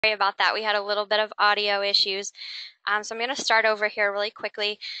Sorry about that. We had a little bit of audio issues. So I'm going to start over here really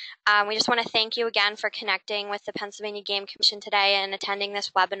quickly. We just want to thank you again for connecting with the Pennsylvania Game Commission today and attending this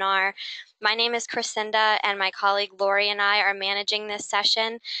webinar. My name is Crescinda, and my colleague Lori and I are managing this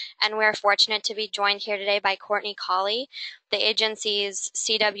session, and we're fortunate to be joined here today by Courtney Colley, the agency's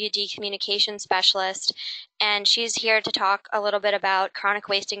CWD communication specialist, and she's here to talk a little bit about chronic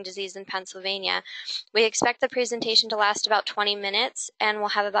wasting disease in Pennsylvania. We expect the presentation to last about 20 minutes, and we'll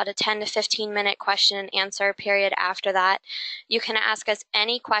have about a 10 to 15 minute question and answer period after that. You can ask us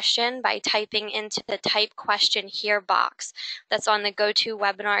any question by typing into the Type Question Here box that's on the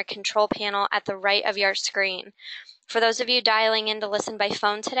GoToWebinar control panel at the right of your screen. For those of you dialing in to listen by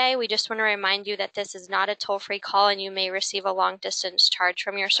phone today, we just want to remind you that this is not a toll-free call and you may receive a long-distance charge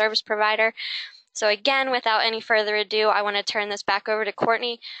from your service provider. So again, without any further ado, I want to turn this back over to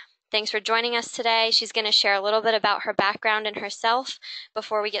Courtney. Thanks for joining us today. She's going to share a little bit about her background and herself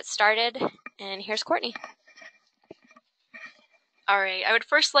before we get started. And here's Courtney. All right, I would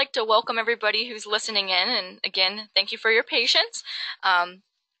first like to welcome everybody who's listening in, and again, thank you for your patience.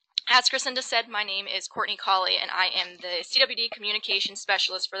 As Crescinda said, my name is Courtney Colley, and I am the CWD Communications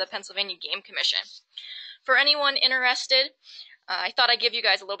Specialist for the Pennsylvania Game Commission. For anyone interested, I thought I'd give you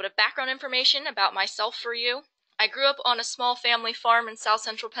guys a little bit of background information about myself for you. I grew up on a small family farm in south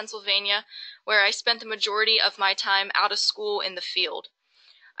central Pennsylvania, where I spent the majority of my time out of school in the field.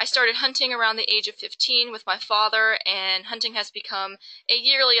 I started hunting around the age of 15 with my father, and hunting has become a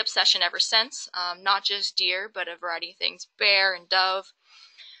yearly obsession ever since, not just deer, but a variety of things, bear and dove.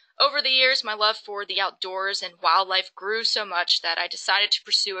 Over the years, my love for the outdoors and wildlife grew so much that I decided to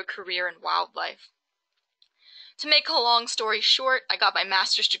pursue a career in wildlife. To make a long story short, I got my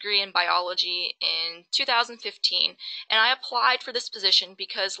master's degree in biology in 2015, and I applied for this position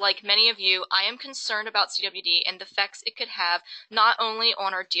because, like many of you, I am concerned about CWD and the effects it could have not only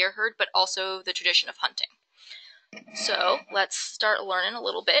on our deer herd, but also the tradition of hunting. So let's start learning a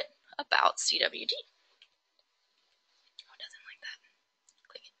little bit about CWD. Oh, it doesn't like that.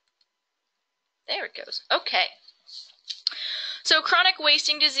 Click it. There it goes. Okay. So chronic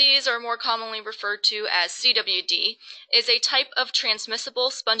wasting disease, or more commonly referred to as CWD, is a type of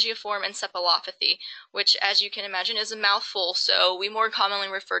transmissible spongiform encephalopathy, which, as you can imagine, is a mouthful, so we more commonly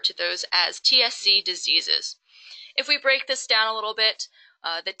refer to those as TSC diseases. If we break this down a little bit,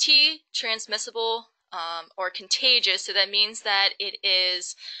 the T, transmissible or contagious, so that means that it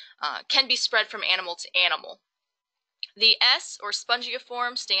is can be spread from animal to animal. The S, or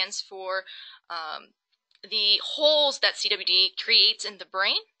spongiform, stands for the holes that CWD creates in the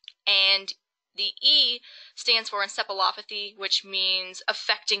brain, and the E stands for encephalopathy, which means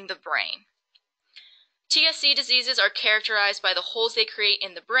affecting the brain. TSC diseases are characterized by the holes they create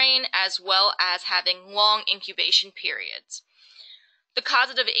in the brain, as well as having long incubation periods. The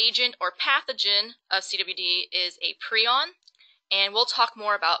causative agent or pathogen of CWD is a prion, and we'll talk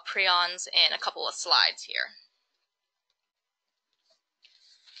more about prions in a couple of slides here.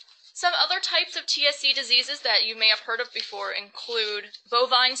 Some other types of TSC diseases that you may have heard of before include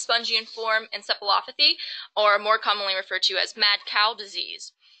bovine spongiform encephalopathy, or more commonly referred to as mad cow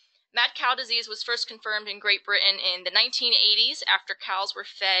disease. Mad cow disease was first confirmed in Great Britain in the 1980s after cows were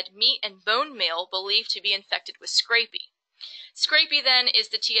fed meat and bone meal believed to be infected with scrapie. Scrapie then is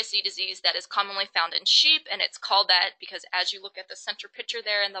the TSC disease that is commonly found in sheep, and it's called that because as you look at the center picture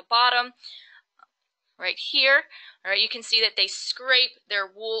there in the bottom, right here, all right, you can see that they scrape their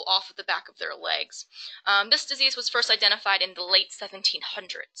wool off of the back of their legs. This disease was first identified in the late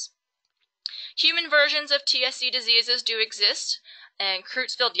 1700s. Human versions of TSC diseases do exist, and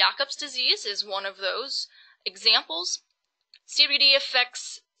Creutzfeldt-Jakob's disease is one of those examples. CWD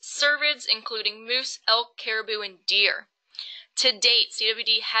affects cervids, including moose, elk, caribou, and deer. To date,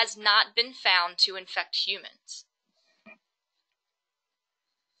 CWD has not been found to infect humans.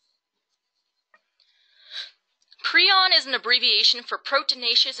 Prion is an abbreviation for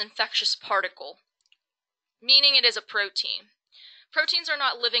proteinaceous infectious particle, meaning it is a protein. Proteins are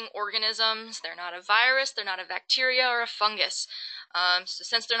not living organisms. They're not a virus, they're not a bacteria or a fungus. So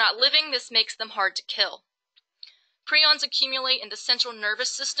since they're not living, this makes them hard to kill. Prions accumulate in the central nervous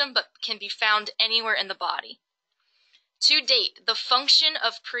system but can be found anywhere in the body. To date, the function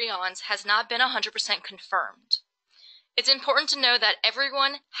of prions has not been 100% confirmed. It's important to know that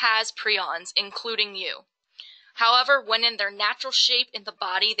everyone has prions, including you. However, when in their natural shape in the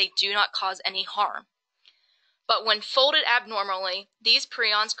body, they do not cause any harm. But when folded abnormally, these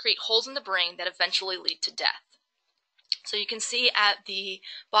prions create holes in the brain that eventually lead to death. So you can see at the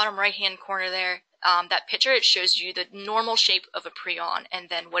bottom right-hand corner there, that picture, it shows you the normal shape of a prion and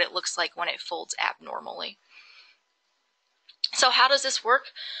then what it looks like when it folds abnormally. So how does this work?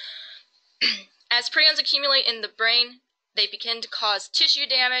 As prions accumulate in the brain, they begin to cause tissue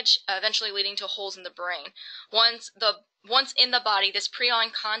damage, eventually leading to holes in the brain. Once in the body, this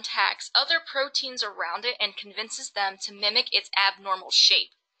prion contacts other proteins around it and convinces them to mimic its abnormal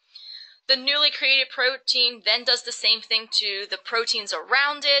shape. The newly created protein then does the same thing to the proteins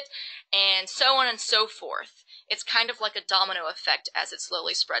around it, and so on and so forth. It's kind of like a domino effect as it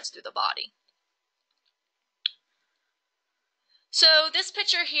slowly spreads through the body. So this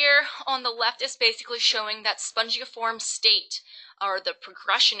picture here on the left is basically showing that spongiform state, or the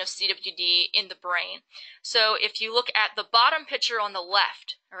progression of CWD in the brain. So if you look at the bottom picture on the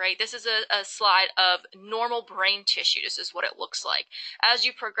left, all right, this is a slide of normal brain tissue. This is what it looks like. As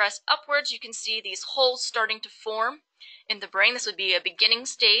you progress upwards, you can see these holes starting to form in the brain. This would be a beginning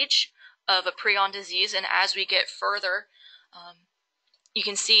stage of a prion disease, and as we get further, you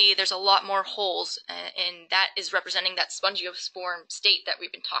can see there's a lot more holes, and that is representing that spongiform state that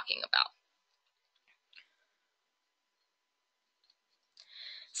we've been talking about.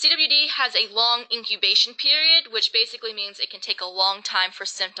 CWD has a long incubation period, which basically means it can take a long time for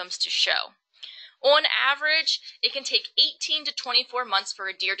symptoms to show. On average, it can take 18 to 24 months for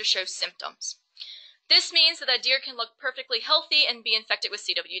a deer to show symptoms. This means that a deer can look perfectly healthy and be infected with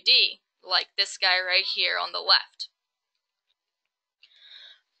CWD, like this guy right here on the left.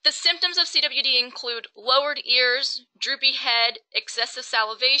 The symptoms of CWD include lowered ears, droopy head, excessive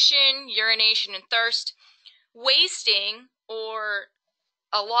salivation, urination and thirst, wasting or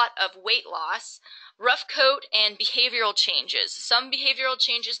a lot of weight loss, rough coat, and behavioral changes. Some behavioral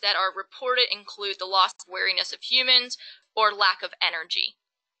changes that are reported include the loss of wariness of humans or lack of energy.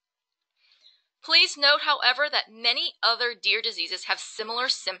 Please note, however, that many other deer diseases have similar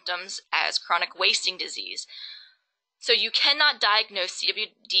symptoms as chronic wasting disease. So you cannot diagnose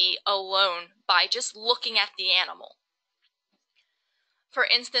CWD alone by just looking at the animal. For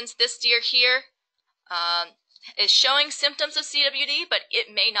instance, this deer here is showing symptoms of CWD, but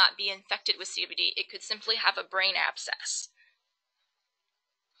it may not be infected with CWD. It could simply have a brain abscess.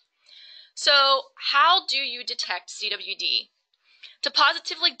 So how do you detect CWD? To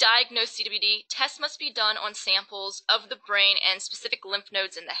positively diagnose CWD, tests must be done on samples of the brain and specific lymph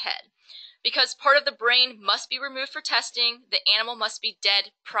nodes in the head. Because part of the brain must be removed for testing, the animal must be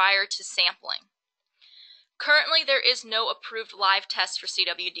dead prior to sampling. Currently, there is no approved live test for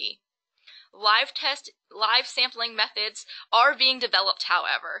CWD. Live sampling methods are being developed,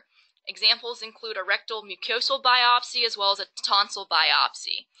 however. Examples include a rectal mucosal biopsy as well as a tonsil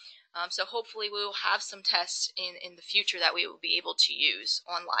biopsy. So hopefully we will have some tests in the future that we will be able to use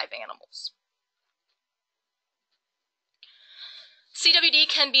on live animals. CWD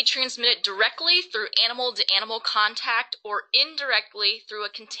can be transmitted directly through animal-to-animal contact or indirectly through a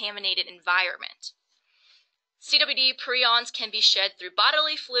contaminated environment. CWD prions can be shed through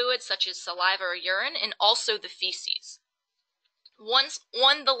bodily fluids such as saliva or urine, and also the feces. Once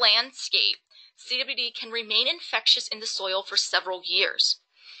on the landscape, CWD can remain infectious in the soil for several years.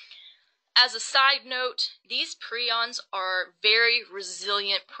 As a side note, these prions are very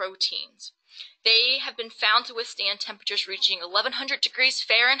resilient proteins. They have been found to withstand temperatures reaching 1100 degrees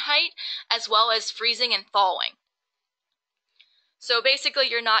Fahrenheit, as well as freezing and thawing. So basically,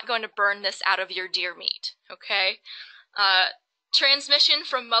 you're not going to burn this out of your deer meat, okay? Transmission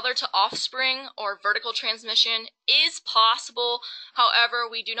from mother to offspring, or vertical transmission, is possible. However,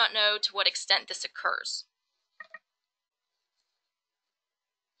 we do not know to what extent this occurs.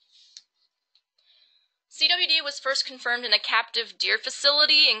 CWD was first confirmed in a captive deer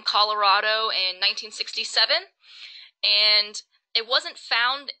facility in Colorado in 1967, and it wasn't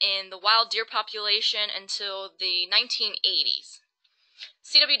found in the wild deer population until the 1980s.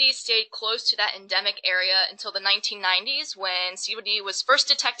 CWD stayed close to that endemic area until the 1990s, when CWD was first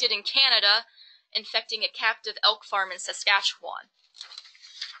detected in Canada, infecting a captive elk farm in Saskatchewan.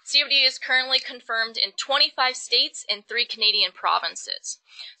 CWD is currently confirmed in 25 states and 3 Canadian provinces.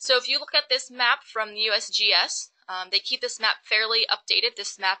 So if you look at this map from the USGS, they keep this map fairly updated.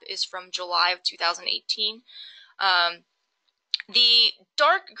 This map is from July of 2018. The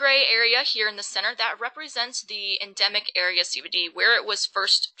dark gray area here in the center, that represents the endemic area CWD, where it was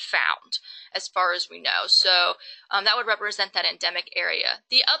first found, as far as we know. So that would represent that endemic area.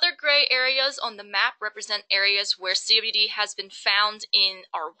 The other gray areas on the map represent areas where CWD has been found in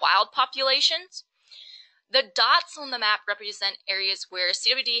our wild populations. The dots on the map represent areas where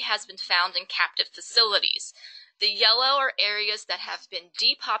CWD has been found in captive facilities. The yellow are areas that have been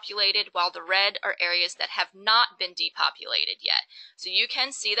depopulated, while the red are areas that have not been depopulated yet. So you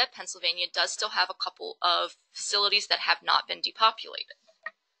can see that Pennsylvania does still have a couple of facilities that have not been depopulated.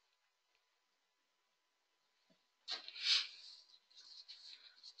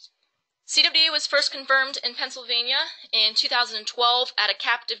 CWD was first confirmed in Pennsylvania in 2012 at a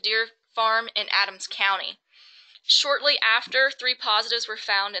captive deer farm in Adams County. Shortly after, 3 positives were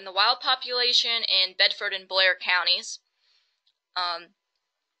found in the wild population in Bedford and Blair counties.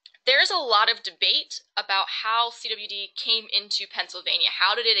 There's a lot of debate about how CWD came into Pennsylvania.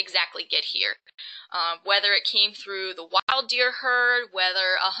 How did it exactly get here? Whether it came through the wild deer herd,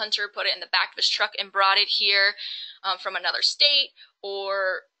 whether a hunter put it in the back of his truck and brought it here from another state,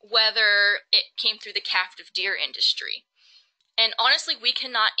 or whether it came through the captive deer industry. And honestly, we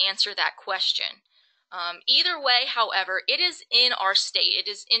cannot answer that question. Either way, however, it is in our state, it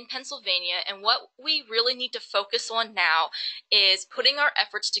is in Pennsylvania, and what we really need to focus on now is putting our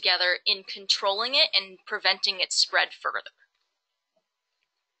efforts together in controlling it and preventing its spread further.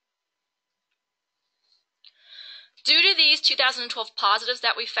 Due to these 2012 positives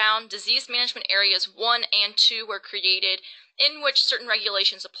that we found, disease management areas 1 and 2 were created, in which certain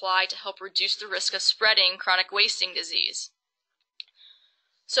regulations apply to help reduce the risk of spreading chronic wasting disease.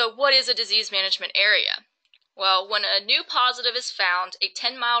 So what is a disease management area? Well, when a new positive is found, a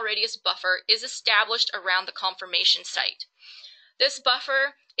 10-mile radius buffer is established around the confirmation site. This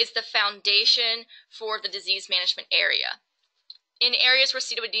buffer is the foundation for the disease management area. In areas where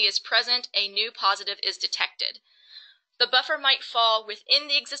CWD is present, a new positive is detected. The buffer might fall within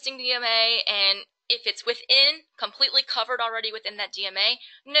the existing DMA, and if it's within, completely covered already within that DMA,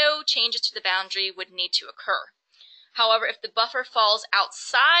 no changes to the boundary would need to occur. However, if the buffer falls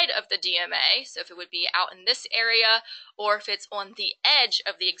outside of the DMA, so if it would be out in this area, or if it's on the edge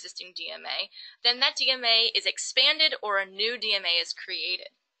of the existing DMA, then that DMA is expanded or a new DMA is created.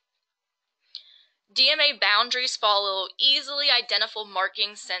 DMA boundaries follow easily identifiable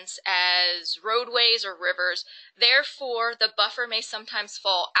markings such as roadways or rivers. Therefore, the buffer may sometimes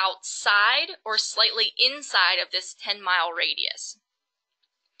fall outside or slightly inside of this 10-mile radius.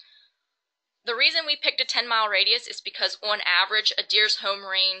 The reason we picked a 10-mile radius is because on average, a deer's home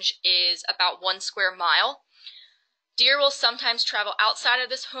range is about 1 square mile. Deer will sometimes travel outside of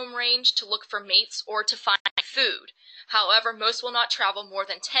this home range to look for mates or to find food. However, most will not travel more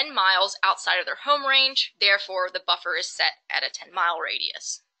than 10 miles outside of their home range, therefore the buffer is set at a 10-mile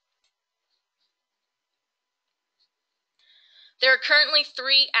radius. There are currently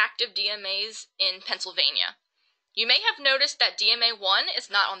 3 active DMAs in Pennsylvania. You may have noticed that DMA 1 is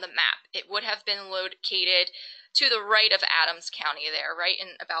not on the map. It would have been located to the right of Adams County there, right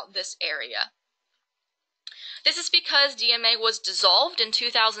in about this area. This is because DMA was dissolved in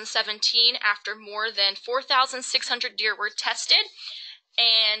 2017 after more than 4,600 deer were tested,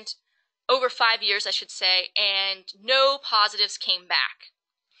 and over 5 years, I should say, and no positives came back.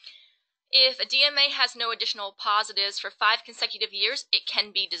 If a DMA has no additional positives for 5 consecutive years, it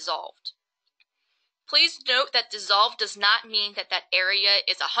can be dissolved. Please note that dissolved does not mean that that area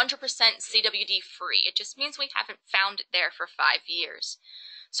is 100% CWD free. It just means we haven't found it there for 5 years.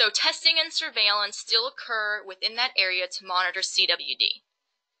 So testing and surveillance still occur within that area to monitor CWD.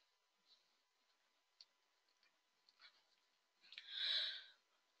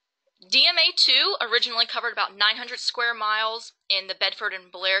 DMA 2 originally covered about 900 square miles in the Bedford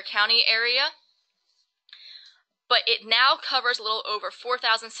and Blair County area, but it now covers a little over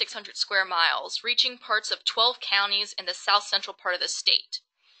 4,600 square miles, reaching parts of 12 counties in the south central part of the state.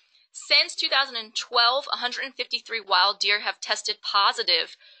 Since 2012, 153 wild deer have tested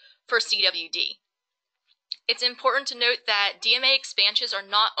positive for CWD. It's important to note that DMA expansions are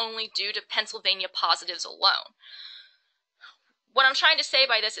not only due to Pennsylvania positives alone. What I'm trying to say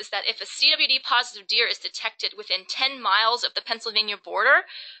by this is that if a CWD positive deer is detected within 10 miles of the Pennsylvania border,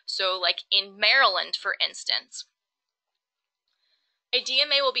 so like in Maryland, for instance, a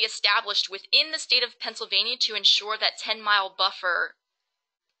DMA will be established within the state of Pennsylvania to ensure that 10-mile buffer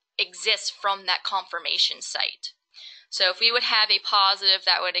exists from that confirmation site. So if we would have a positive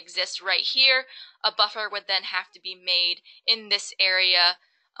that would exist right here, a buffer would then have to be made in this area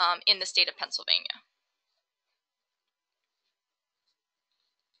in the state of Pennsylvania.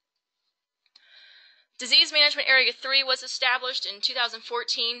 Disease Management Area 3 was established in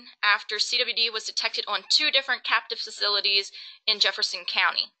 2014 after CWD was detected on 2 different captive facilities in Jefferson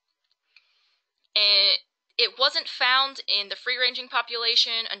County. It wasn't found in the free-ranging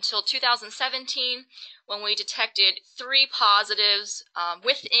population until 2017 when we detected 3 positives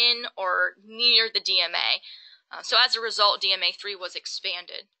within or near the DMA. So as a result, DMA 3 was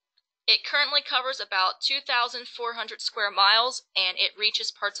expanded. It currently covers about 2,400 square miles, and it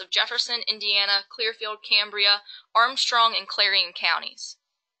reaches parts of Jefferson, Indiana, Clearfield, Cambria, Armstrong, and Clarion counties.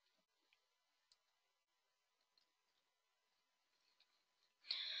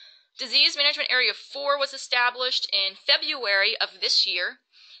 Disease Management Area 4 was established in February of this year.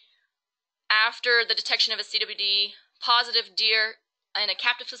 after the detection of a CWD positive deer in a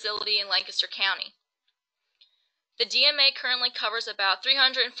captive facility in Lancaster County. The DMA currently covers about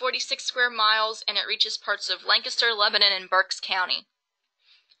 346 square miles, and it reaches parts of Lancaster, Lebanon, and Berks County.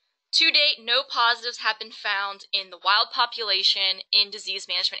 To date, no positives have been found in the wild population in Disease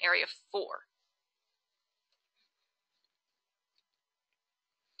Management Area 4.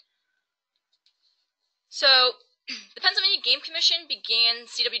 So, the Pennsylvania Game Commission began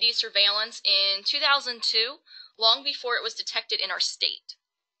CWD surveillance in 2002, long before it was detected in our state.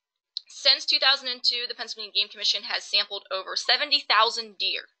 Since 2002, the Pennsylvania Game Commission has sampled over 70,000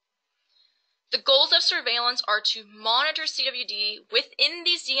 deer. The goals of surveillance are to monitor CWD within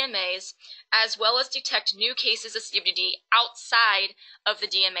these DMAs, as well as detect new cases of CWD outside of the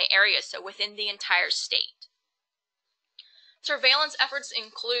DMA area, so within the entire state. Surveillance efforts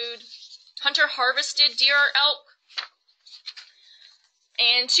include hunter-harvested deer or elk.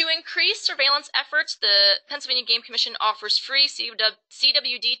 And to increase surveillance efforts, the Pennsylvania Game Commission offers free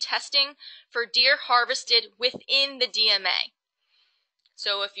CWD testing for deer harvested within the DMA.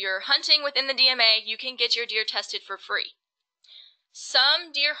 So if you're hunting within the DMA, you can get your deer tested for free.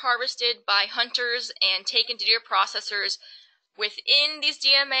 Some deer harvested by hunters and taken to deer processors within these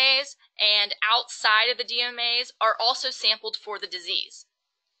DMAs and outside of the DMAs are also sampled for the disease.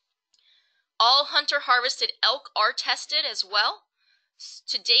 All hunter-harvested elk are tested as well.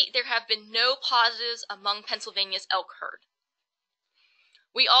 To date, there have been no positives among Pennsylvania's elk herd.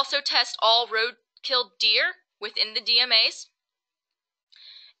 We also test all road-killed deer within the DMAs,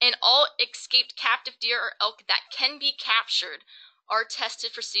 and all escaped captive deer or elk that can be captured are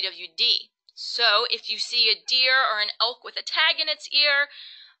tested for CWD. So if you see a deer or an elk with a tag in its ear,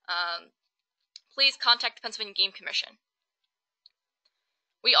 please contact the Pennsylvania Game Commission.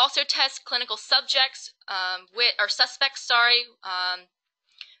 We also test clinical subjects, suspects.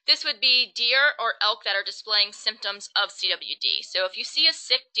 This would be deer or elk that are displaying symptoms of CWD. So if you see a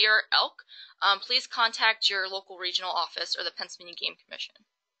sick deer or elk, please contact your local regional office or the Pennsylvania Game Commission.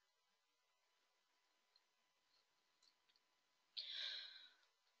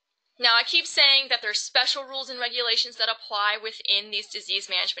 Now, I keep saying that there are special rules and regulations that apply within these disease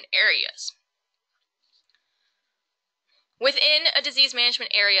management areas. Within a disease management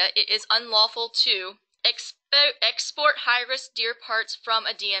area, it is unlawful to export high-risk deer parts from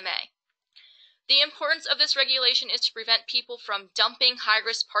a DMA. The importance of this regulation is to prevent people from dumping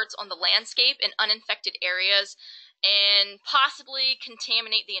high-risk parts on the landscape in uninfected areas and possibly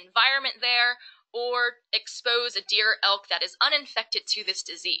contaminate the environment there or expose a deer or elk that is uninfected to this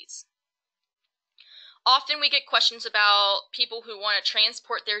disease. Often we get questions about people who want to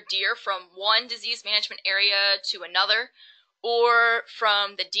transport their deer from one disease management area to another, or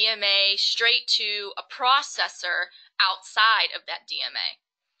from the DMA straight to a processor outside of that DMA.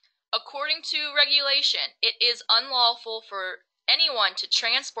 According to regulation, it is unlawful for anyone to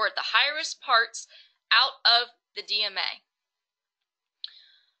transport the high-risk parts out of the DMA.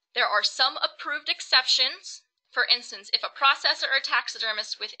 There are some approved exceptions. For instance, if a processor or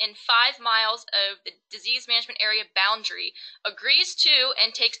taxidermist within 5 miles of the disease management area boundary agrees to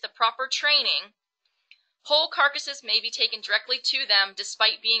and takes the proper training, whole carcasses may be taken directly to them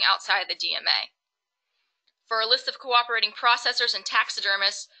despite being outside the DMA. For a list of cooperating processors and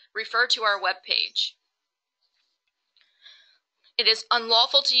taxidermists, refer to our webpage. It is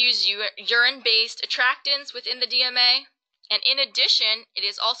unlawful to use urine-based attractants within the DMA, and in addition, it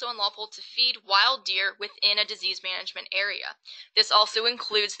is also unlawful to feed wild deer within a disease management area. This also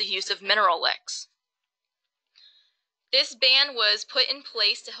includes the use of mineral licks. This ban was put in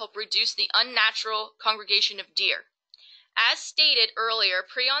place to help reduce the unnatural congregation of deer. As stated earlier,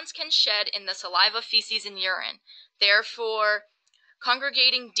 prions can shed in the saliva, feces, and urine. Therefore,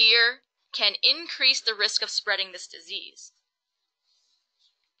 congregating deer can increase the risk of spreading this disease.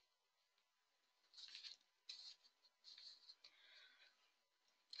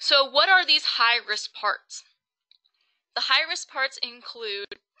 So what are these high-risk parts? The high-risk parts include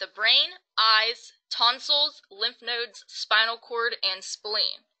the brain, eyes, tonsils, lymph nodes, spinal cord, and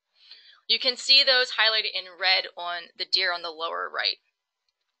spleen. You can see those highlighted in red on the deer on the lower right.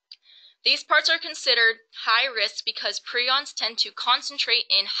 These parts are considered high risk because prions tend to concentrate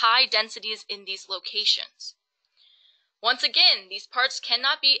in high densities in these locations. Once again, these parts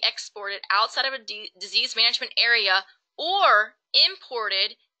cannot be exported outside of a disease management area or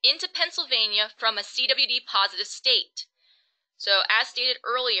imported into Pennsylvania from a CWD positive state. So as stated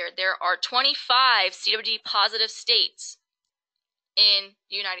earlier, there are 25 CWD positive states in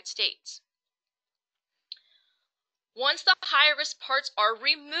the United States. Once the high-risk parts are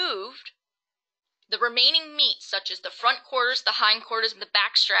removed, The remaining meat, such as the front quarters, the hind quarters, and the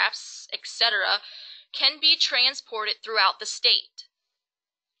back straps, etc., can be transported throughout the state.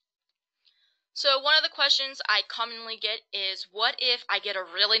 So one of the questions I commonly get is, what if I get a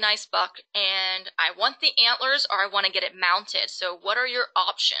really nice buck and I want the antlers or I want to get it mounted? So what are your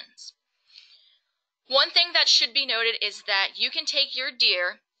options? One thing that should be noted is that you can take your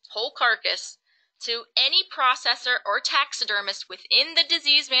deer, whole carcass, to any processor or taxidermist within the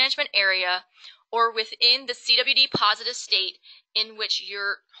disease management area or within the CWD positive state in which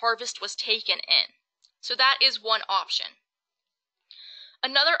your harvest was taken in. So that is one option.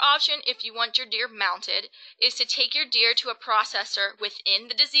 Another option, if you want your deer mounted, is to take your deer to a processor within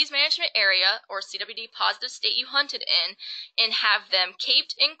the disease management area or CWD positive state you hunted in and have them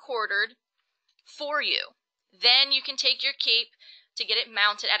caped and quartered for you. Then you can take your cape to get it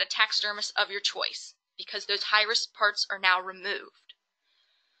mounted at a taxidermist of your choice because those high-risk parts are now removed.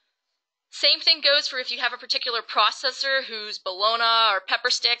 Same thing goes for if you have a particular processor whose bologna or pepper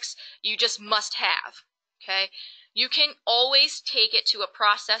sticks you just must have, okay? You can always take it to a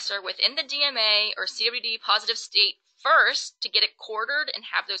processor within the DMA or CWD positive state first to get it quartered and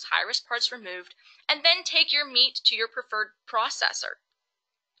have those high-risk parts removed, and then take your meat to your preferred processor.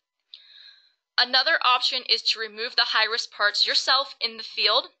 Another option is to remove the high-risk parts yourself in the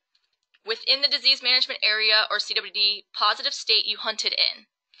field within the disease management area or CWD positive state you hunted in.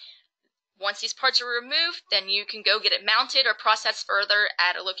 Once these parts are removed, then you can go get it mounted or processed further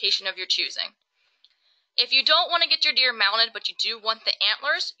at a location of your choosing. If you don't want to get your deer mounted, but you do want the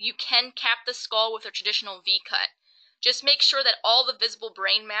antlers, you can cap the skull with a traditional V-cut. Just make sure that all the visible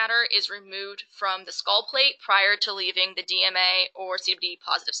brain matter is removed from the skull plate prior to leaving the DMA or CWD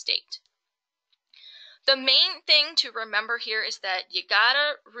positive state. The main thing to remember here is that you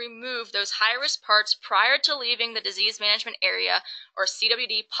gotta remove those high-risk parts prior to leaving the disease management area or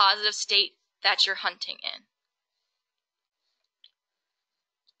CWD positive state that you're hunting in.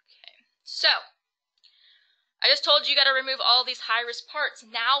 Okay, so I just told you gotta remove all these high-risk parts.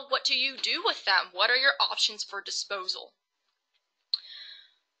 Now what do you do with them? What are your options for disposal?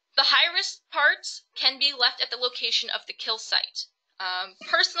 The high-risk parts can be left at the location of the kill site.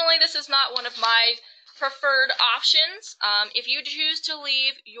 Personally, this is not one of my preferred options. If you choose to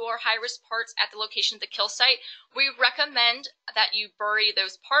leave your high-risk parts at the location of the kill site, we recommend that you bury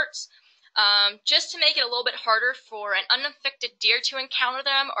those parts just to make it a little bit harder for an unaffected deer to encounter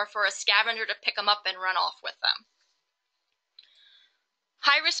them or for a scavenger to pick them up and run off with them.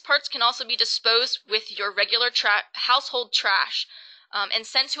 High-risk parts can also be disposed with your regular household trash and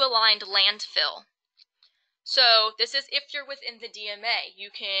sent to a lined landfill. So this is if you're within the DMA. You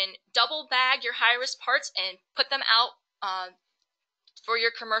can double bag your high-risk parts and put them out for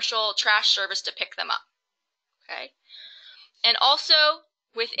your commercial trash service to pick them up. Okay? And also,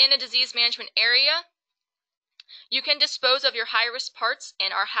 within a disease management area, you can dispose of your high-risk parts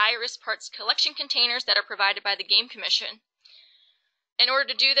in our high-risk parts collection containers that are provided by the Game Commission. In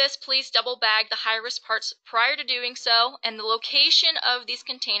order to do this, please double bag the high-risk parts prior to doing so, and the location of these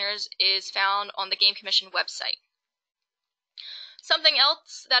containers is found on the Game Commission website. Something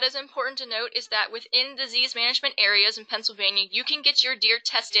else that is important to note is that within disease management areas in Pennsylvania, you can get your deer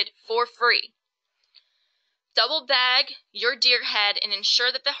tested for free. Double bag your deer head and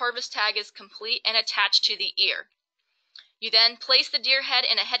ensure that the harvest tag is complete and attached to the ear. You then place the deer head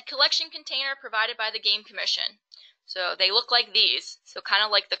in a head collection container provided by the Game Commission. So they look like these, so kind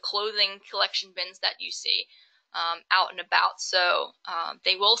of like the clothing collection bins that you see out and about. So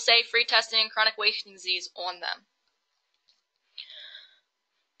they will say free testing and chronic wasting disease on them.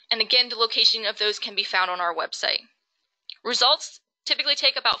 And again, the location of those can be found on our website. Results typically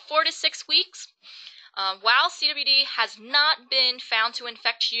take about 4 to 6 weeks. While CWD has not been found to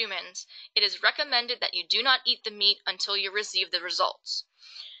infect humans, it is recommended that you do not eat the meat until you receive the results.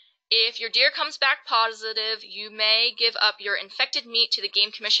 If your deer comes back positive, you may give up your infected meat to the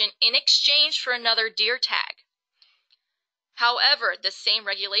Game Commission in exchange for another deer tag. However, the same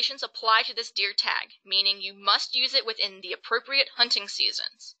regulations apply to this deer tag, meaning you must use it within the appropriate hunting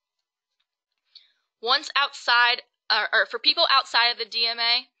seasons. Once outside, or for people outside of the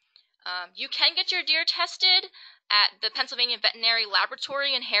DMA, you can get your deer tested at the Pennsylvania Veterinary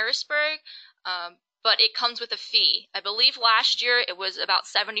Laboratory in Harrisburg, but it comes with a fee. I believe last year it was about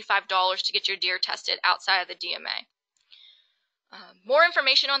 $75 to get your deer tested outside of the DMA. More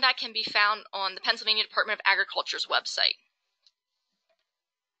information on that can be found on the Pennsylvania Department of Agriculture's website.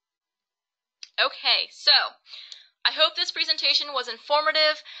 Okay, so I hope this presentation was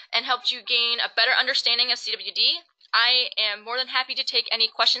informative and helped you gain a better understanding of CWD. I am more than happy to take any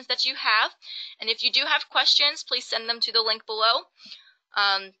questions that you have, and if you do have questions, please send them to the link below.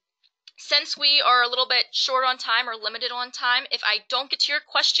 Since we are a little bit short on time or limited on time, if I don't get to your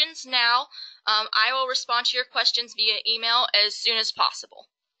questions now, I will respond to your questions via email as soon as possible.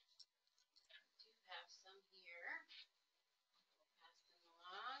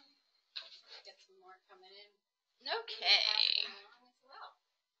 Okay.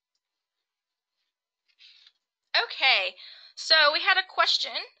 Okay, so we had a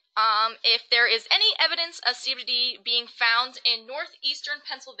question. If there is any evidence of CWD being found in northeastern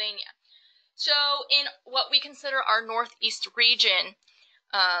Pennsylvania. So in what we consider our northeast region,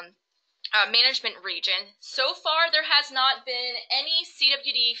 management region, so far there has not been any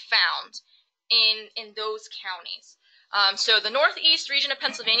CWD found in those counties. So the northeast region of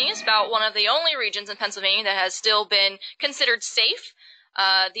Pennsylvania is about one of the only regions in Pennsylvania that has still been considered safe.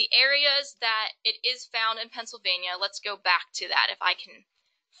 The areas that it is found in Pennsylvania, let's go back to that. If I can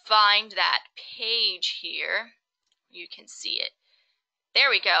find that page here, you can see it. There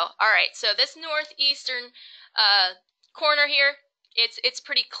we go. All right, so this northeastern corner here, it's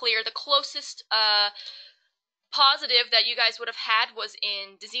pretty clear. The closest positive that you guys would have had was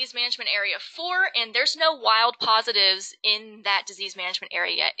in disease management area 4, and there's no wild positives in that disease management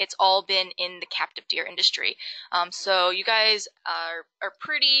area yet. It's all been in the captive deer industry. So you guys are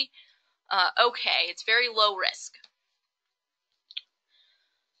pretty okay. It's very low risk.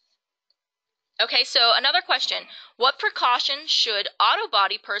 Okay, so another question. What precautions should auto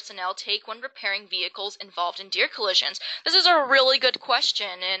body personnel take when repairing vehicles involved in deer collisions? This is a really good question,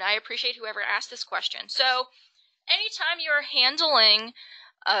 and I appreciate whoever asked this question. So anytime you're handling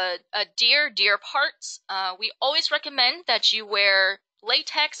a deer parts, we always recommend that you wear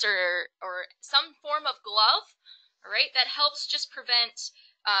latex or some form of glove, all right? That helps just prevent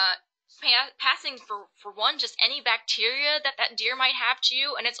passing for one, just any bacteria that deer might have to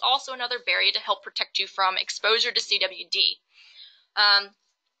you, and it's also another barrier to help protect you from exposure to CWD.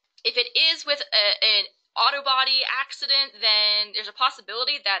 If it is with an auto body accident, then there's a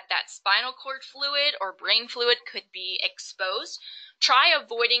possibility that spinal cord fluid or brain fluid could be exposed. Try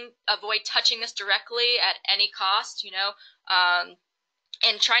avoid touching this directly at any cost,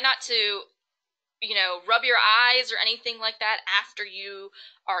 and try not to rub your eyes or anything like that after you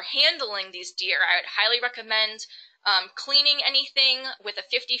are handling these deer. I would highly recommend cleaning anything with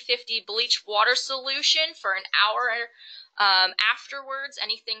a 50-50 bleach water solution for an hour afterwards.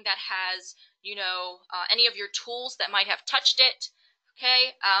 Anything that has, any of your tools that might have touched it,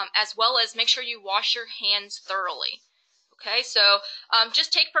 okay, as well as make sure you wash your hands thoroughly. Okay, so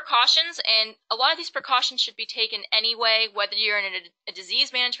just take precautions, and a lot of these precautions should be taken anyway, whether you're in a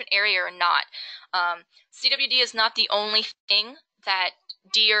disease management area or not. CWD is not the only thing that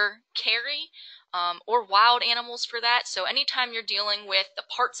deer carry, or wild animals for that, so anytime you're dealing with the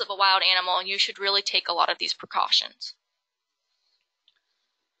parts of a wild animal, you should really take a lot of these precautions.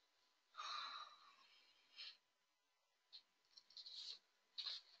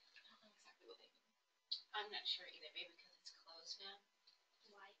 I'm not sure either, maybe because it's closed now.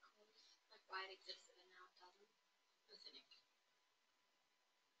 Why closed? Like why it existed and now it doesn't?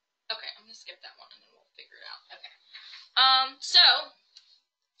 Okay, I'm gonna skip that one and then we'll figure it out. Okay. So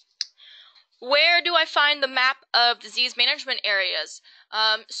where do I find the map of disease management areas?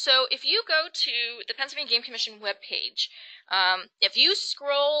 So if you go to the Pennsylvania Game Commission webpage, if you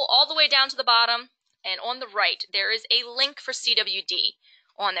scroll all the way down to the bottom and on the right, there is a link for CWD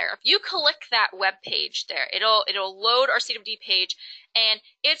on there. If you click that web page there, it'll load our CWD page, and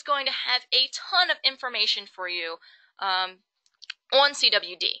it's going to have a ton of information for you on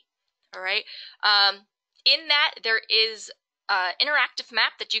CWD. All right. In that, there is an interactive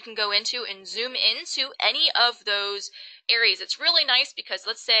map that you can go into and zoom into any of those areas. It's really nice because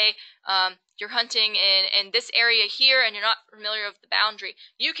let's say you're hunting in this area here and you're not familiar with the boundary.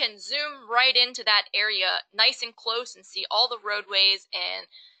 You can zoom right into that area nice and close and see all the roadways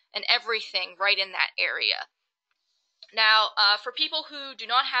and everything right in that area. Now, for people who do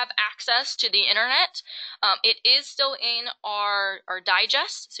not have access to the internet, it is still in our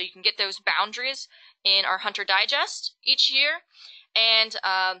digest, so you can get those boundaries in our Hunter Digest each year. And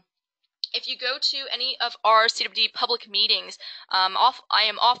if you go to any of our CWD public meetings, I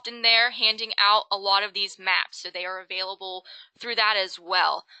am often there handing out a lot of these maps, so they are available through that as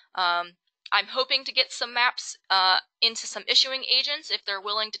well. I'm hoping to get some maps into some issuing agents if they're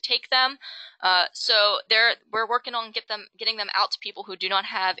willing to take them. So we're working on getting them out to people who do not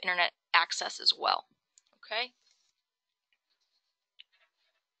have internet access as well. Okay.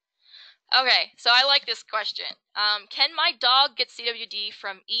 Okay, so I like this question. Can my dog get CWD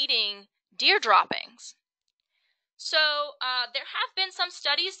from eating deer droppings? So there have been some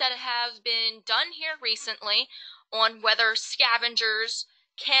studies that have been done here recently on whether scavengers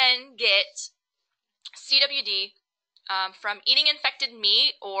can get CWD from eating infected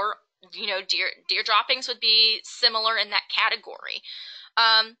meat, or deer droppings would be similar in that category.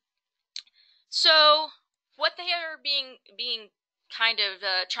 So what they are being kind of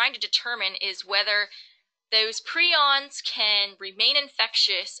trying to determine is whether those prions can remain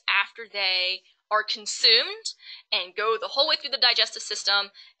infectious after they are consumed and go the whole way through the digestive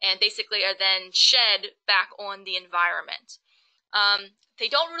system and basically are then shed back on the environment. They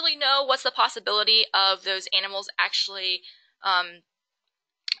don't really know what's the possibility of those animals actually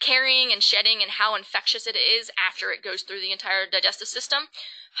carrying and shedding and how infectious it is after it goes through the entire digestive system.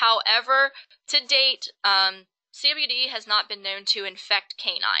 However, to date, CWD has not been known to infect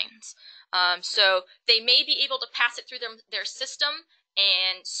canines. So they may be able to pass it through their system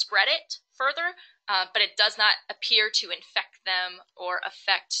and spread it further, but it does not appear to infect them or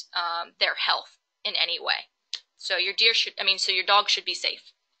affect their health in any way. So your dog should be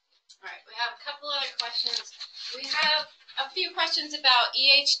safe. All right, we have a couple other questions. We have a few questions about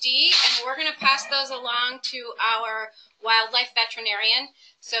EHD, and we're going to pass those along to our wildlife veterinarian.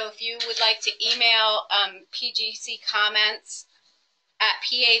 So if you would like to email PGC comments at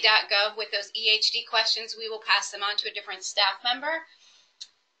pa.gov with those EHD questions, we will pass them on to a different staff member.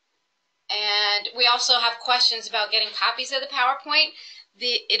 And we also have questions about getting copies of the PowerPoint.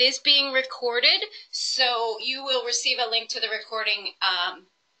 It is being recorded, so you will receive a link to the recording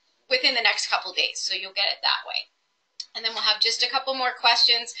within the next couple days, so you'll get it that way. And then we'll have just a couple more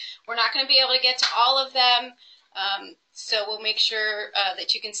questions. We're not going to be able to get to all of them, so we'll make sure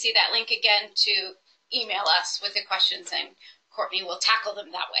that you can see that link again to email us with the questions, and Courtney will tackle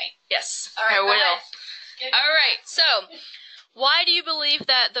them that way. Yes, all right, I will. All right, so why do you believe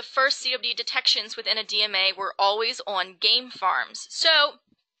that the first CWD detections within a DMA were always on game farms? So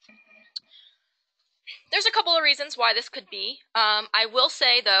there's a couple of reasons why this could be. I will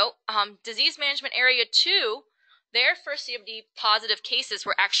say, though, Disease Management Area 2, their first CWD positive cases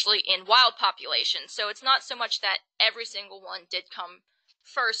were actually in wild populations. So it's not so much that every single one did come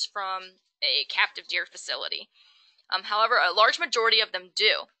first from a captive deer facility. However, a large majority of them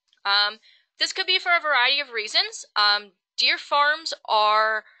do. This could be for a variety of reasons. Deer farms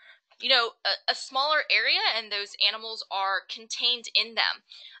are, a smaller area, and those animals are contained in them.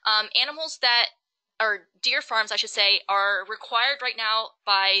 Deer farms, I should say, are required right now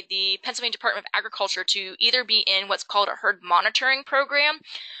by the Pennsylvania Department of Agriculture to either be in what's called a herd monitoring program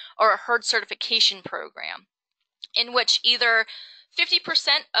or a herd certification program, in which either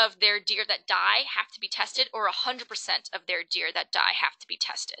 50% of their deer that die have to be tested, or 100% of their deer that die have to be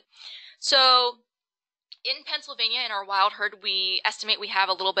tested. So in Pennsylvania, in our wild herd, we estimate we have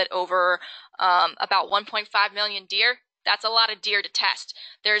a little bit over about 1.5 million deer. That's a lot of deer to test.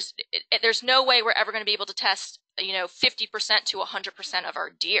 There's no way we're ever going to be able to test, 50% to 100% of our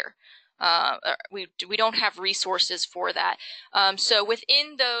deer. We don't have resources for that. So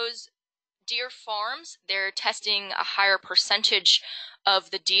within those deer farms, they're testing a higher percentage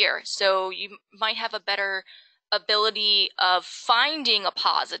of the deer. So you might have a better ability of finding a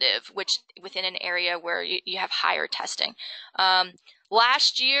positive, which within an area where you have higher testing.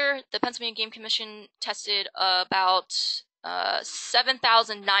 Last year, the Pennsylvania Game Commission tested about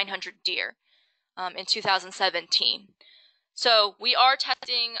 7,900 deer in 2017. So we are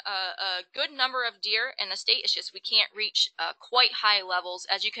testing a good number of deer in the state. It's just we can't reach quite high levels.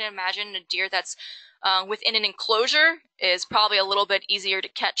 As you can imagine, a deer that's within an enclosure is probably a little bit easier to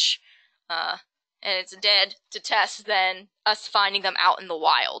catch and it's dead to test than us finding them out in the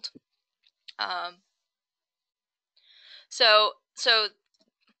wild. So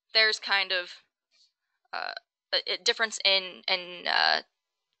there's kind of a difference in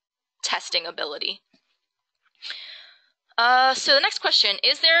testing ability. So the next question,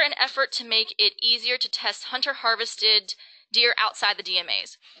 is there an effort to make it easier to test hunter-harvested deer outside the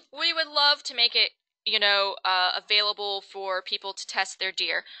DMAs? We would love to make it, available for people to test their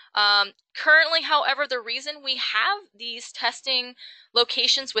deer. Currently, however, the reason we have these testing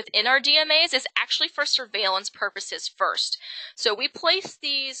locations within our DMAs is actually for surveillance purposes first. So we place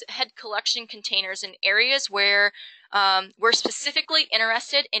these head collection containers in areas where we're specifically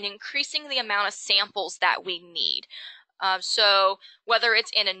interested in increasing the amount of samples that we need. So whether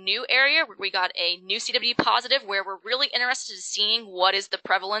it's in a new area where we got a new CWD positive where we're really interested in seeing what is the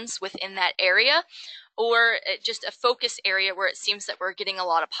prevalence within that area, or just a focus area where it seems that we're getting a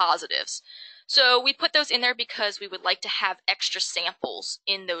lot of positives. So we put those in there because we would like to have extra samples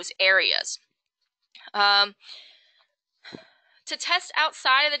in those areas. To test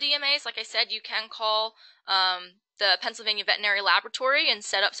outside of the DMAs, like I said, you can call the Pennsylvania Veterinary Laboratory and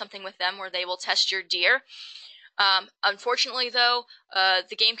set up something with them where they will test your deer. Unfortunately, though,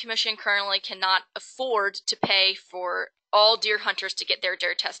 the Game Commission currently cannot afford to pay for all deer hunters to get their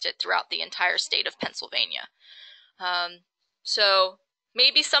deer tested throughout the entire state of Pennsylvania. So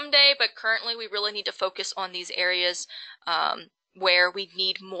maybe someday, but currently we really need to focus on these areas where we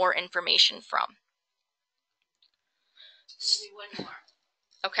need more information from. Maybe one more.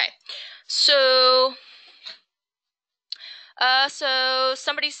 Okay, so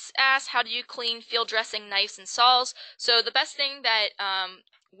somebody asked, how do you clean field dressing knives and saws? So the best thing that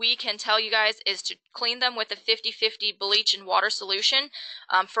we can tell you guys is to clean them with a 50-50 bleach and water solution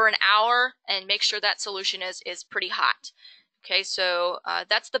for an hour, and make sure that solution is pretty hot. Okay, so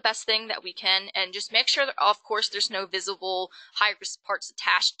that's the best thing that we can, and just make sure that, of course, there's no visible high-risk parts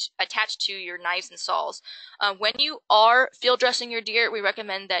attached to your knives and saws. When you are field dressing your deer, we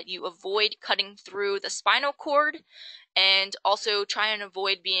recommend that you avoid cutting through the spinal cord, and also try and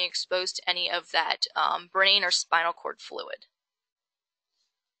avoid being exposed to any of that brain or spinal cord fluid.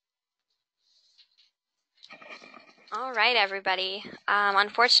 All right, everybody.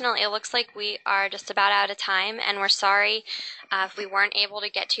 Unfortunately, it looks like we are just about out of time, and we're sorry if we weren't able to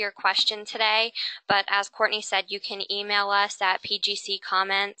get to your question today. But as Courtney said, you can email us at PGC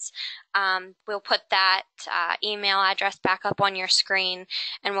Comments. We'll put that email address back up on your screen,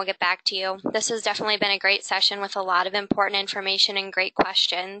 and we'll get back to you. This has definitely been a great session with a lot of important information and great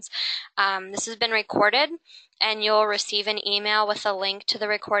questions. This has been recorded, and you'll receive an email with a link to the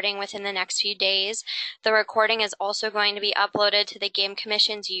recording within the next few days. The recording is also going to be uploaded to the Game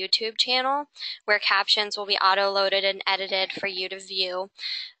Commission's YouTube channel, where captions will be auto-loaded and edited for you to view.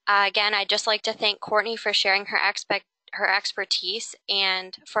 Again, I'd just like to thank Courtney for sharing her expertise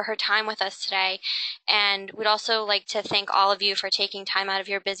and for her time with us today. And we'd also like to thank all of you for taking time out of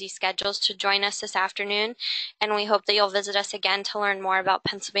your busy schedules to join us this afternoon. And we hope that you'll visit us again to learn more about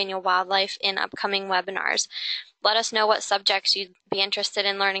Pennsylvania wildlife in upcoming webinars. Let us know what subjects you'd be interested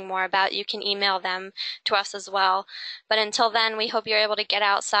in learning more about. You can email them to us as well. But until then, we hope you're able to get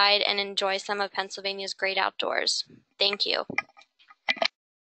outside and enjoy some of Pennsylvania's great outdoors. Thank you.